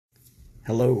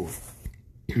Hello,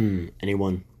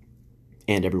 anyone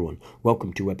and everyone.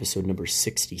 Welcome to episode number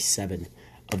 67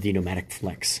 of the Nomadic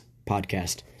Flex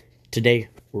podcast. Today,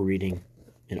 we're reading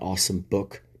an awesome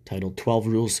book titled 12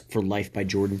 Rules for Life by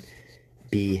Jordan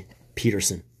B.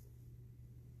 Peterson.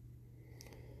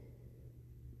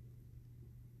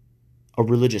 A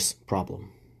religious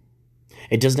problem.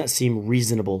 It does not seem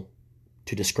reasonable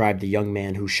to describe the young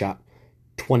man who shot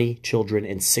 20 children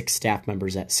and 6 staff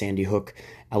members at Sandy Hook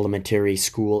Elementary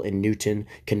School in Newton,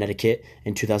 Connecticut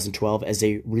in 2012 as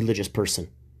a religious person.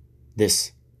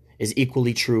 This is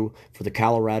equally true for the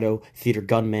Colorado theater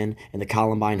gunmen and the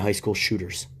Columbine high school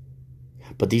shooters.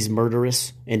 But these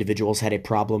murderous individuals had a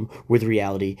problem with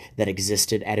reality that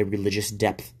existed at a religious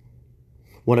depth.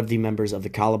 One of the members of the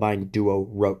Columbine duo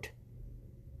wrote,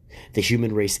 "The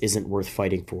human race isn't worth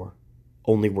fighting for,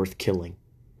 only worth killing.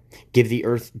 Give the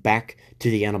earth back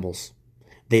to the animals.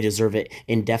 They deserve it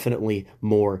indefinitely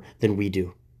more than we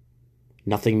do.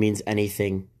 Nothing means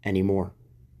anything anymore."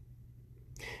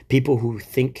 People who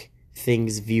think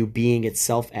things view being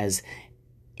itself as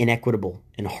inequitable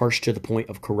and harsh to the point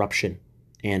of corruption,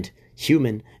 and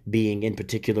human being in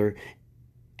particular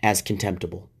as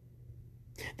contemptible.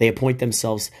 They appoint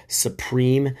themselves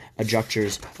supreme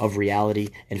adjusters of reality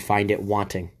and find it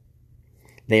wanting.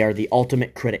 They are the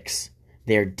ultimate critics.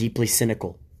 They are deeply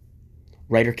cynical.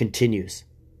 Writer continues,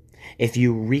 "If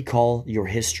you recall your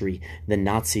history, the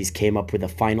Nazis came up with a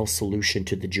final solution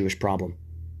to the Jewish problem.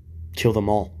 Kill them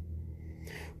all.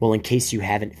 Well, in case you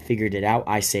haven't figured it out,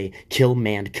 I say, kill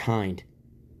mankind.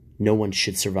 No one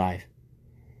should survive.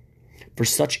 For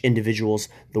such individuals,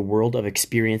 the world of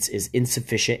experience is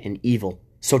insufficient and evil,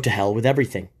 so to hell with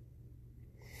everything."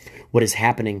 What is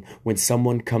happening when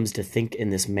someone comes to think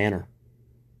in this manner?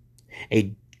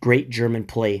 A great German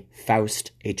play,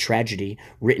 Faust, a tragedy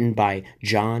written by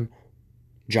Johann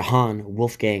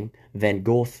Wolfgang von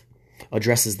Goethe,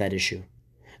 addresses that issue.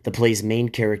 The play's main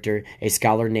character, a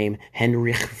scholar named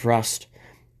Heinrich Faust,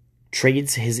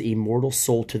 trades his immortal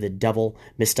soul to the devil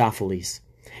Mephistopheles.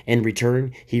 In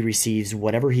return, he receives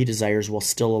whatever he desires while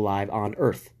still alive on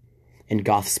earth. In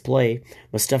Goethe's play,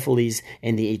 Mephistopheles,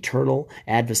 and the eternal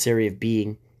adversary of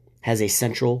being, has a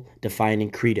central defining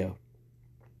credo.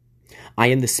 "I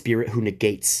am the spirit who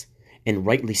negates, and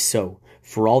rightly so,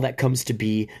 for all that comes to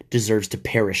be deserves to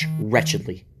perish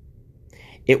wretchedly.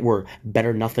 It were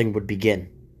better nothing would begin.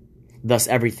 Thus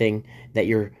everything that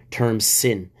your terms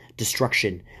sin,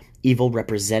 destruction, evil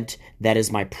represent, that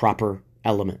is my proper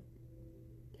element."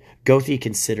 Goethe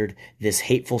considered this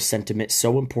hateful sentiment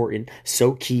so important,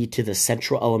 so key to the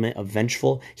central element of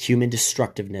vengeful human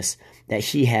destructiveness, that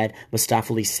he had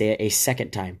Mephistopheles say it a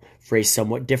second time, phrased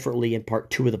somewhat differently in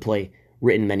part 2 of the play,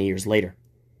 written many years later.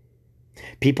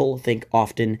 People think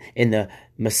often in the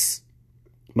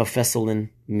Mephistophelian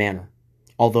manner,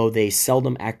 although they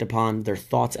seldom act upon their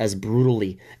thoughts as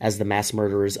brutally as the mass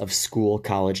murderers of school,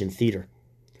 college, and theater.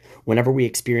 Whenever we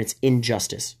experience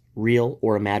injustice, real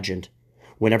or imagined,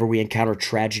 whenever we encounter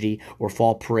tragedy or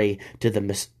fall prey to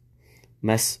the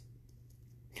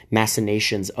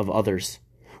machinations of others,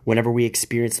 whenever we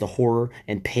experience the horror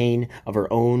and pain of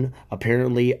our own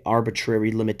apparently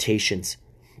arbitrary limitations,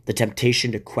 the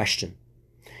temptation to question,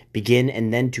 begin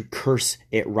and then to curse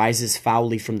it rises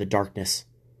foully from the darkness.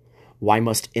 Why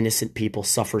must innocent people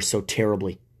suffer so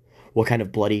terribly? What kind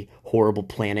of bloody, horrible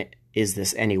planet is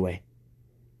this anyway?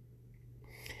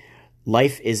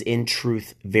 Life is in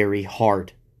truth very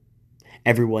hard.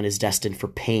 Everyone is destined for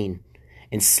pain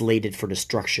and slated for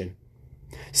destruction.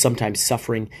 Sometimes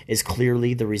suffering is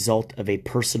clearly the result of a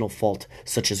personal fault,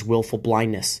 such as willful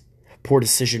blindness, poor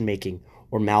decision-making,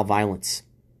 or malviolence.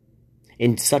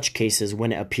 In such cases,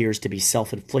 when it appears to be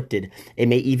self-inflicted, it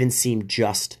may even seem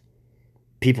just.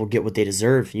 People get what they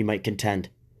deserve, you might contend.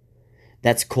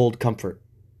 That's cold comfort.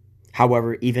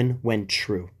 However, even when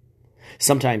true.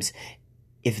 Sometimes,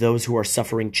 if those who are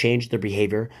suffering changed their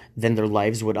behavior, then their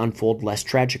lives would unfold less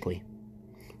tragically.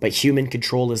 But human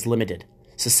control is limited.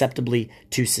 Susceptibility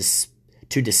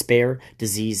to despair,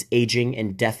 disease, aging,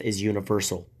 and death is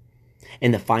universal.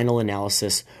 In the final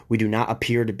analysis, we do not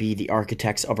appear to be the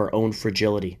architects of our own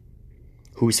fragility.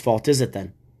 Whose fault is it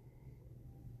then?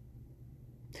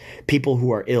 People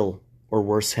who are ill, or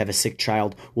worse, have a sick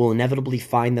child, will inevitably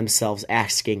find themselves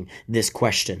asking this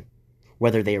question,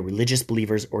 whether they are religious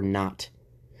believers or not.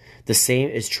 The same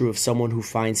is true of someone who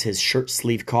finds his shirt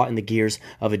sleeve caught in the gears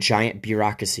of a giant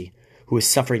bureaucracy, who is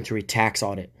suffering through a tax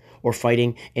audit, or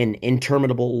fighting an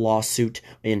interminable lawsuit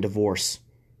and divorce.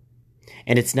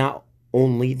 And it's not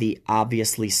only the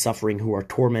obviously suffering who are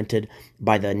tormented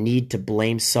by the need to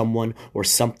blame someone or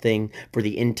something for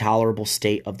the intolerable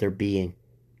state of their being.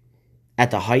 At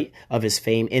the height of his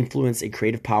fame, influence, and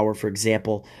creative power, for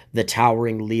example, the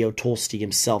towering Leo Tolstoy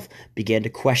himself began to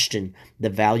question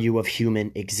the value of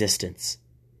human existence.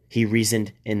 He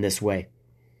reasoned in this way.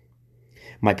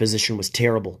 My position was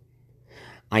terrible.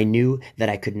 I knew that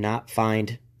I could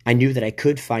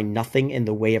find nothing in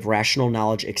the way of rational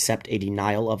knowledge except a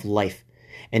denial of life,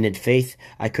 and in faith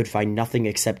I could find nothing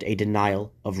except a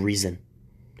denial of reason.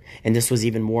 And this was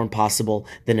even more impossible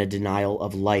than a denial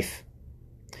of life.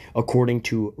 According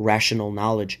to rational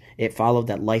knowledge, it followed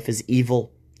that life is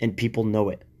evil and people know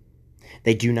it.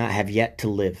 They do not have yet to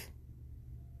live.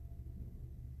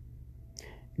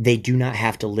 They do not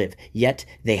have to live, yet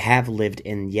they have lived,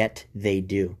 and yet they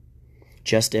do,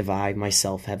 just as I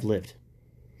myself have lived.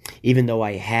 Even though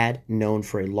I had known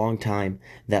for a long time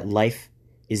that life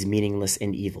is meaningless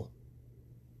and evil.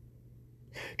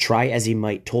 Try as he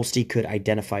might, Tolstoy could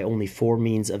identify only 4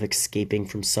 means of escaping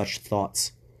from such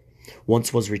thoughts. One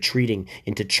was retreating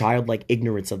into childlike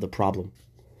ignorance of the problem.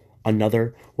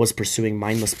 Another was pursuing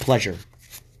mindless pleasure.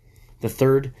 The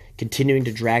third, continuing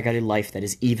to drag out a life that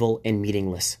is evil and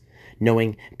meaningless,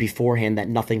 knowing beforehand that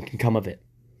nothing can come of it.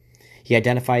 He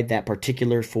identified that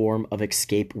particular form of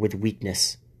escape with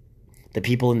weakness. The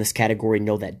people in this category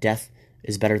know that death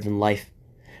is better than life,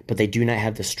 but they do not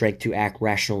have the strength to act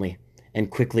rationally and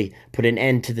quickly put an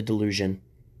end to the delusion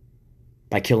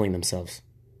by killing themselves.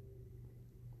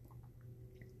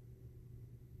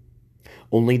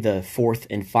 Only the fourth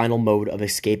and final mode of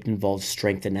escape involves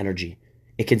strength and energy.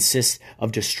 It consists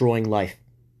of destroying life.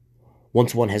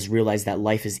 Once one has realized that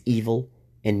life is evil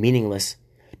and meaningless,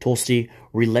 Tolstoy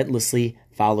relentlessly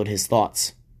followed his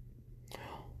thoughts.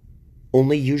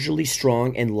 Only usually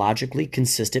strong and logically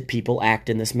consistent people act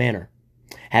in this manner.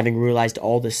 Having realized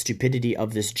all the stupidity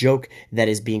of this joke that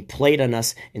is being played on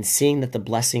us, and seeing that the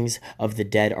blessings of the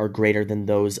dead are greater than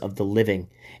those of the living,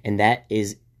 and that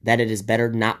it is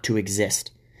better not to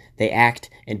exist, they act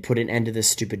and put an end to this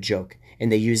stupid joke,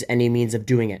 and they use any means of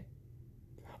doing it.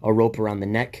 A rope around the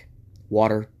neck,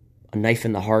 water, a knife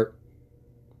in the heart,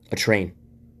 a train.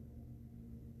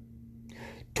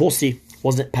 Tolstoy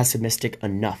wasn't pessimistic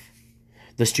enough.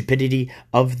 The stupidity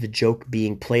of the joke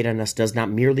being played on us does not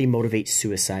merely motivate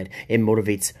suicide, it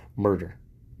motivates murder,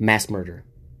 mass murder,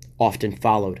 often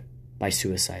followed by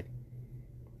suicide.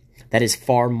 That is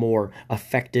far more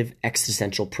effective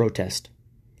existential protest.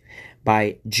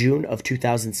 By June of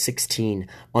 2016,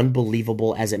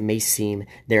 unbelievable as it may seem,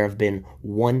 there have been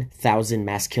 1,000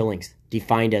 mass killings,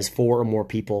 defined as 4 or more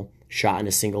people shot in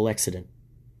a single incident.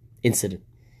 In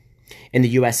the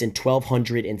U.S. in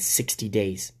 1,260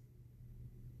 days.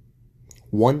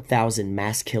 1,000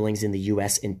 mass killings in the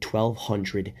U.S. in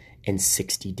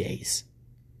 1,260 days.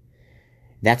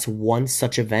 That's one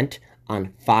such event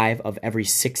on 5 of every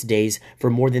 6 days for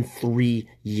more than 3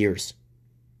 years.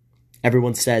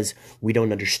 Everyone says, we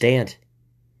don't understand.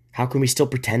 How can we still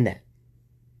pretend that?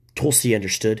 Tolstoy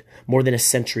understood more than a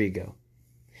century ago.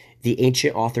 The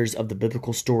ancient authors of the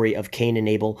biblical story of Cain and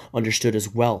Abel understood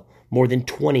as well more than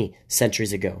 20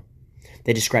 centuries ago.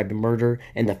 They described murder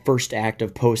and the first act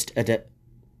of post-Edenic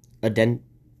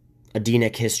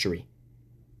history.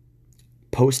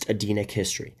 Post-Edenic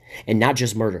history. And not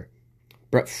just murder,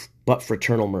 but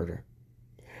fraternal murder.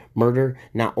 Murder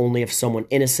not only of someone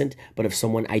innocent, but of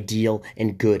someone ideal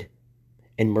and good,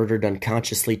 and murder done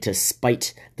consciously to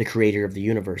spite the creator of the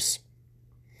universe.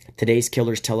 Today's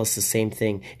killers tell us the same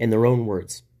thing in their own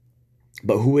words.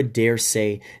 But who would dare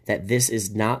say that this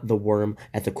is not the worm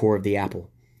at the core of the apple?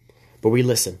 But we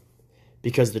listen,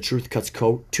 because the truth cuts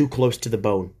too close to the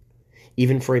bone.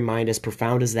 Even for a mind as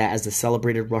profound as that, as the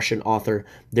celebrated Russian author,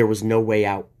 there was no way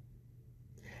out.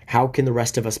 How can the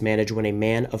rest of us manage when a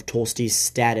man of Tolstoy's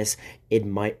status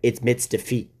admits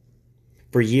defeat?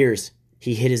 For years,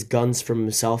 he hid his guns from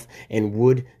himself and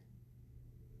would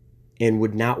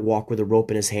not walk with a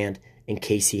rope in his hand in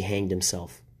case he hanged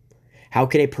himself. How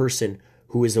can a person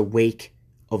who is awake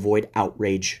avoid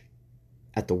outrage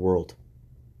at the world?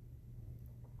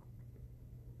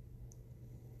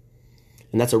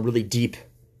 And that's a really deep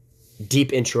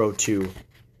intro to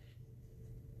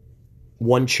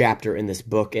one chapter in this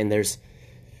book, and that's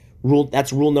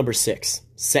rule number 6.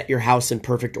 Set your house in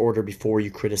perfect order before you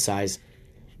criticize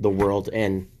the world.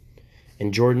 And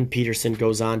Jordan Peterson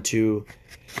goes on to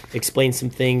explain some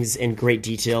things in great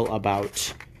detail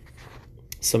about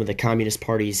some of the communist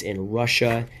parties in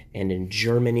Russia and in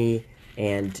Germany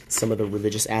and some of the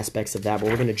religious aspects of that. But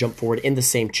we're going to jump forward in the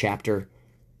same chapter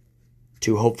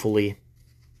to hopefully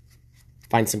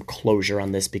find some closure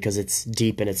on this, because it's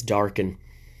deep and it's dark, and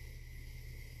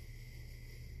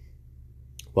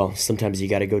well, sometimes you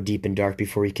got to go deep and dark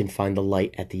before you can find the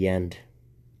light at the end.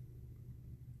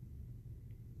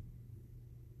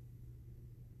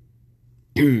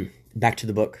 Back to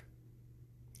the book.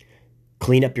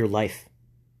 Clean up your life.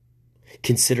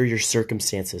 Consider your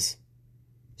circumstances.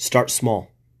 Start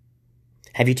small.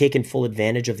 Have you taken full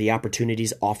advantage of the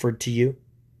opportunities offered to you?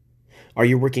 Are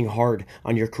you working hard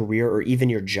on your career or even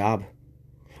your job?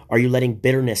 Are you letting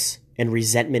bitterness and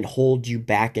resentment hold you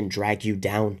back and drag you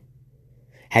down?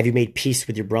 Have you made peace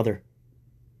with your brother?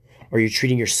 Are you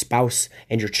treating your spouse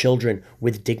and your children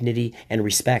with dignity and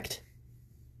respect?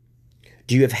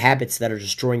 Do you have habits that are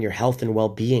destroying your health and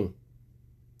well-being?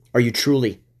 Are you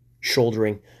truly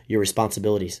shouldering your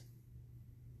responsibilities?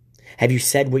 Have you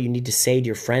said what you need to say to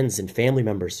your friends and family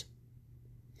members?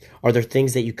 Are there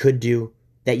things that you could do,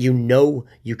 that you know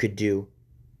you could do,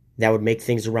 that would make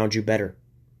things around you better?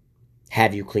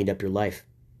 Have you cleaned up your life?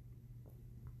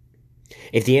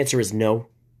 If the answer is no,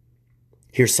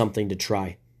 here's something to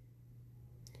try.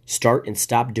 Start and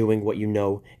stop doing what you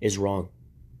know is wrong.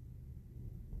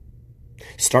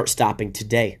 Start stopping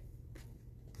today.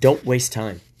 Don't waste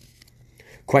time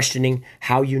questioning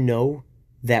how you know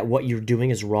that what you're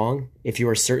doing is wrong if you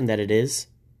are certain that it is.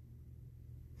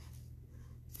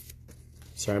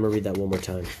 Sorry, I'm going to read that one more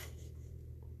time.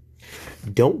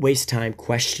 Don't waste time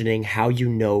questioning how you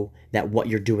know that what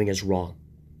you're doing is wrong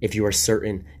if you are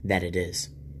certain that it is.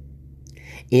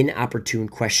 Inopportune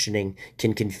questioning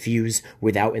can confuse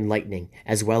without enlightening,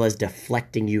 as well as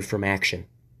deflecting you from action.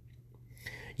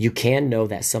 You can know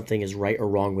that something is right or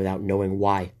wrong without knowing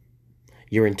why.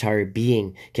 Your entire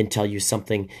being can tell you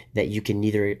something that you can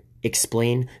neither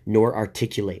explain nor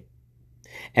articulate.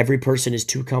 Every person is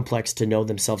too complex to know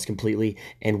themselves completely,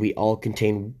 and we all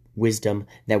contain wisdom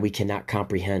that we cannot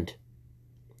comprehend.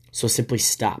 So simply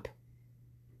stop.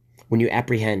 When you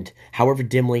apprehend, however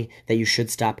dimly, that you should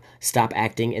stop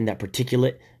acting in that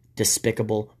particulate,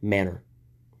 despicable manner.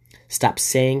 Stop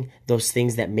saying those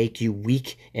things that make you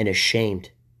weak and ashamed.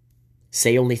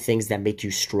 Say only things that make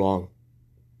you strong.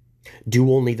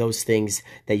 Do only those things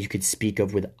that you could speak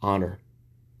of with honor.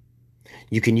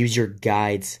 You can use your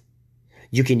guides.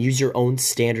 You can use your own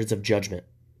standards of judgment.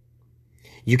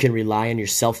 You can rely on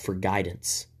yourself for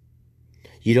guidance.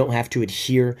 You don't have to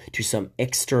adhere to some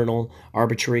external,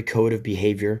 arbitrary code of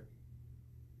behavior.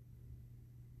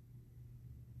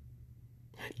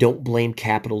 Don't blame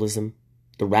capitalism,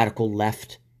 the radical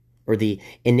left, or the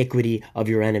iniquity of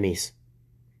your enemies.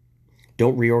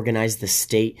 Don't reorganize the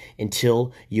state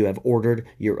until you have ordered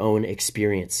your own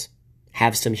experience.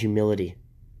 Have some humility.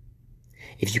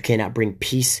 If you cannot bring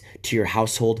peace to your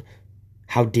household,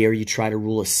 how dare you try to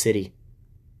rule a city?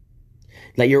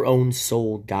 Let your own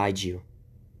soul guide you.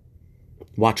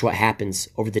 Watch what happens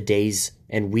over the days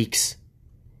and weeks.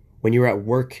 When you're at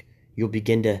work, you'll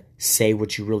begin to say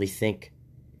what you really think.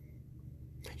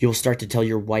 You'll start to tell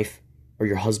your wife or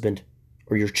your husband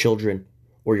or your children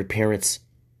or your parents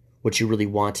what you really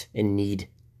want and need.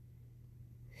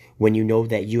 When you know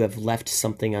that you have left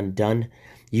something undone,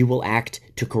 you will act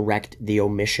to correct the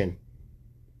omission.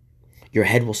 Your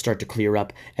head will start to clear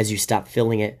up as you stop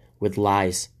filling it with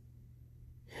lies.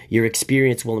 Your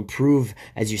experience will improve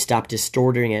as you stop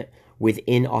distorting it with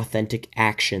inauthentic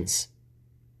actions.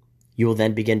 You will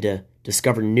then begin to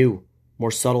discover new, more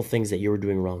subtle things that you were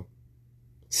doing wrong.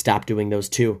 Stop doing those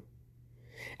too.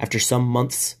 After some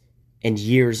months and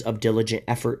years of diligent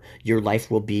effort, your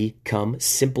life will become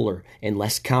simpler and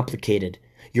less complicated.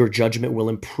 Your judgment will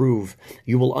improve.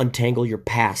 You will untangle your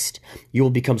past. You will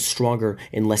become stronger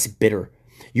and less bitter.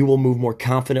 You will move more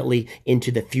confidently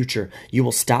into the future. You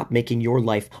will stop making your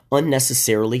life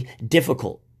unnecessarily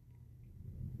difficult.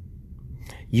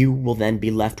 You will then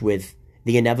be left with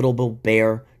the inevitable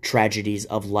bare tragedies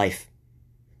of life,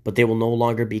 but they will no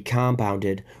longer be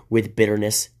compounded with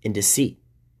bitterness and deceit.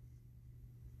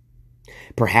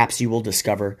 Perhaps you will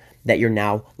discover that your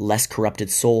now less corrupted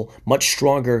soul, much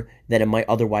stronger than it might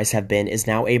otherwise have been, is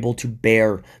now able to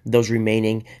bear those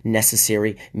remaining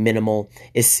necessary, minimal,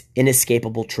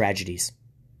 inescapable tragedies.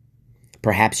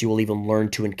 Perhaps you will even learn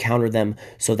to encounter them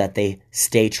so that they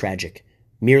stay tragic,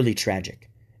 merely tragic,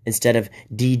 instead of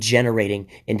degenerating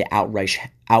into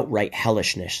outright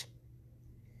hellishness.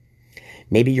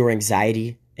 Maybe your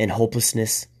anxiety and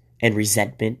hopelessness and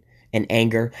resentment and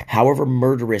anger, however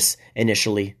murderous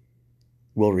initially,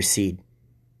 will recede.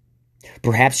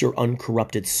 Perhaps your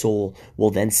uncorrupted soul will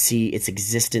then see its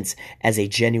existence as a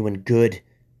genuine good,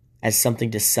 as something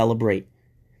to celebrate,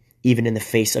 even in the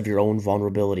face of your own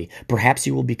vulnerability. Perhaps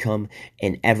you will become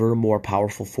an ever more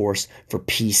powerful force for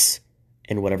peace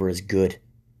and whatever is good.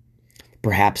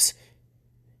 Perhaps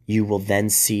you will then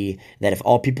see that if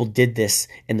all people did this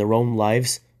in their own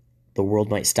lives, the world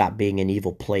might stop being an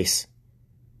evil place.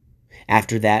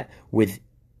 After that, with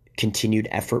continued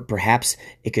effort, perhaps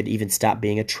it could even stop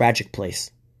being a tragic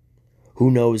place. Who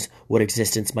knows what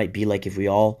existence might be like if we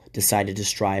all decided to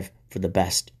strive for the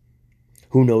best?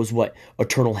 Who knows what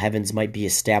eternal heavens might be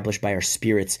established by our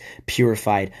spirits,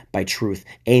 purified by truth,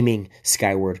 aiming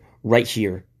skyward right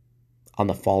here on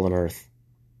the fallen earth.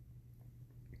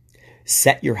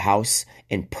 Set your house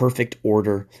in perfect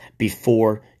order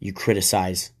before you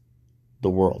criticize the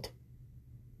world.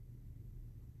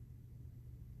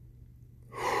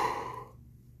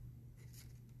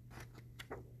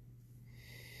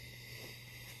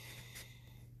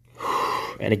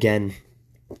 And again,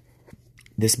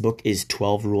 this book is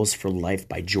 12 Rules for Life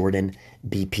by Jordan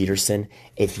B. Peterson.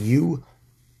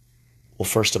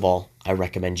 First of all, I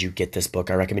recommend you get this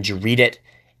book. I recommend you read it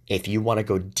if you want to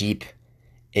go deep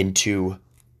into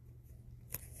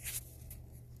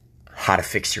how to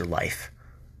fix your life.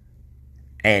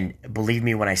 And believe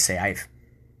me when I say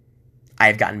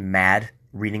I've gotten mad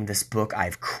reading this book.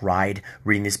 I've cried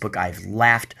reading this book. I've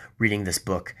laughed reading this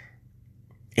book.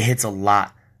 It hits a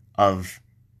lot of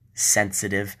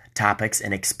sensitive topics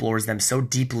and explores them so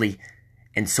deeply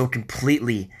and so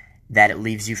completely that it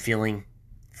leaves you feeling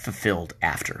fulfilled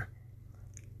after.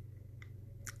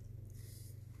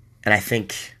 And I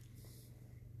think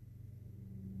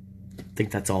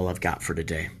that's all I've got for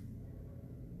today.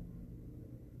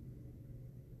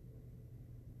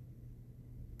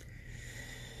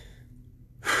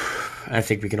 I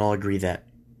think we can all agree that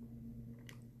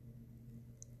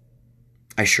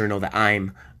I sure know that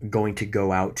I'm going to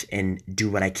go out and do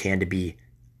what I can to be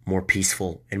more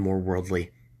peaceful and more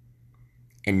worldly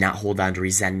and not hold on to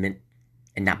resentment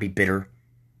and not be bitter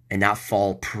and not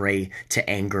fall prey to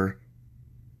anger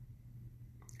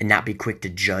and not be quick to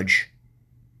judge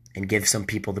and give some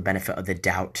people the benefit of the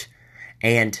doubt.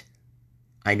 And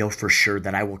I know for sure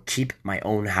that I will keep my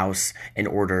own house in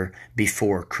order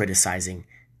before criticizing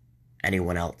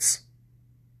anyone else.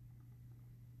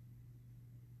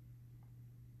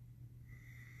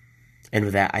 And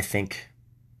with that, I think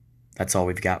that's all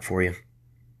we've got for you.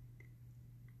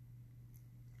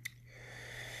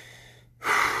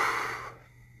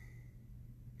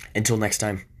 Until next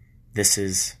time, this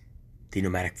is the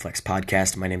Nomadic Flex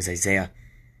Podcast. My name is Isaiah.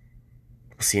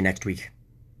 We'll see you next week.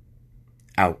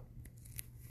 Out.